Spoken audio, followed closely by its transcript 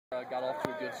got off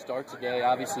to a good start today.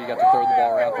 Obviously, you got to throw the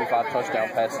ball around, 3-5 touchdown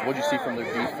passes. What did you see from their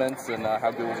defense, and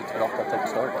how good was it to get off that type of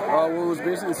start? Well, it was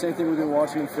basically the same thing we've been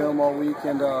watching in film all week,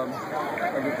 and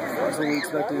that's what we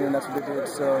expected, and that's what they did.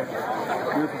 So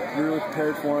we were really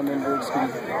prepared for them, and we're just going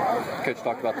to. Coach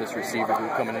talked about this receiver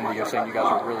group coming into you, saying you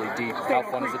guys are really deep. How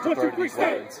fun is it to throw to these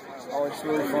weapons? Oh, it's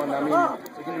really fun. I mean,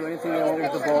 they can do anything they want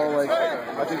with the ball. Like,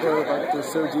 I think they're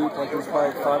so deep. Like, there's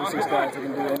probably 5 or 6 guys that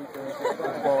can do anything with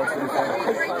the ball. It's really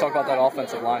fun. Talk about that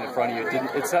offensive line in front of you.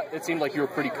 It seemed like you were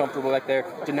pretty comfortable back there.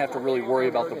 Didn't have to really worry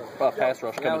about the pass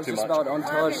rush coming too much. Yeah, it was just about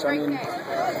untouched. I mean,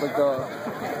 like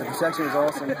the protection was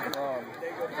awesome. They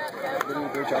did a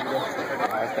great job today. All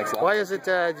right, thanks a lot. Why is it,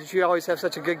 did you always have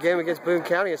such a good game against Boone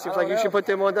County? It seems like you should put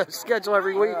them on the schedule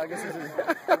every week. I guess this is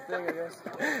a good thing, I guess.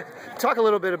 Talk a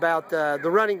little bit about the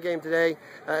running game today.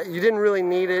 You didn't really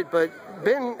need it, but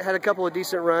Ben had a couple of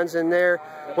decent runs in there.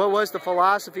 What was the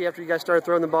philosophy after you guys started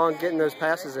throwing the ball and getting those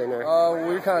passes in there?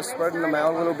 We were kind of spreading them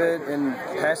out a little bit, and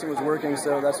passing was working,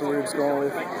 so that's what we were just going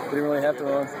with. We didn't really have to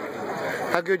run.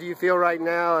 How good do you feel right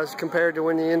now as compared to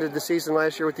when you ended the season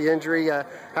last year with the injury?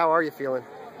 How are you feeling?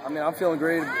 I mean, I'm feeling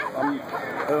great. I'm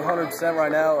at 100%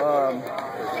 right now.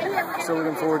 Still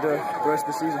looking forward to the rest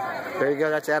of the season. There you go.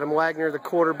 That's Adam Wagner, the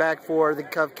quarterback for the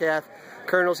Cov Cath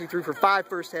Colonels. He threw for 5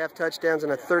 first-half touchdowns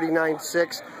and a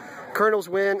 39-6. Colonels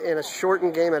win in a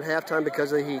shortened game at halftime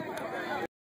because of the heat.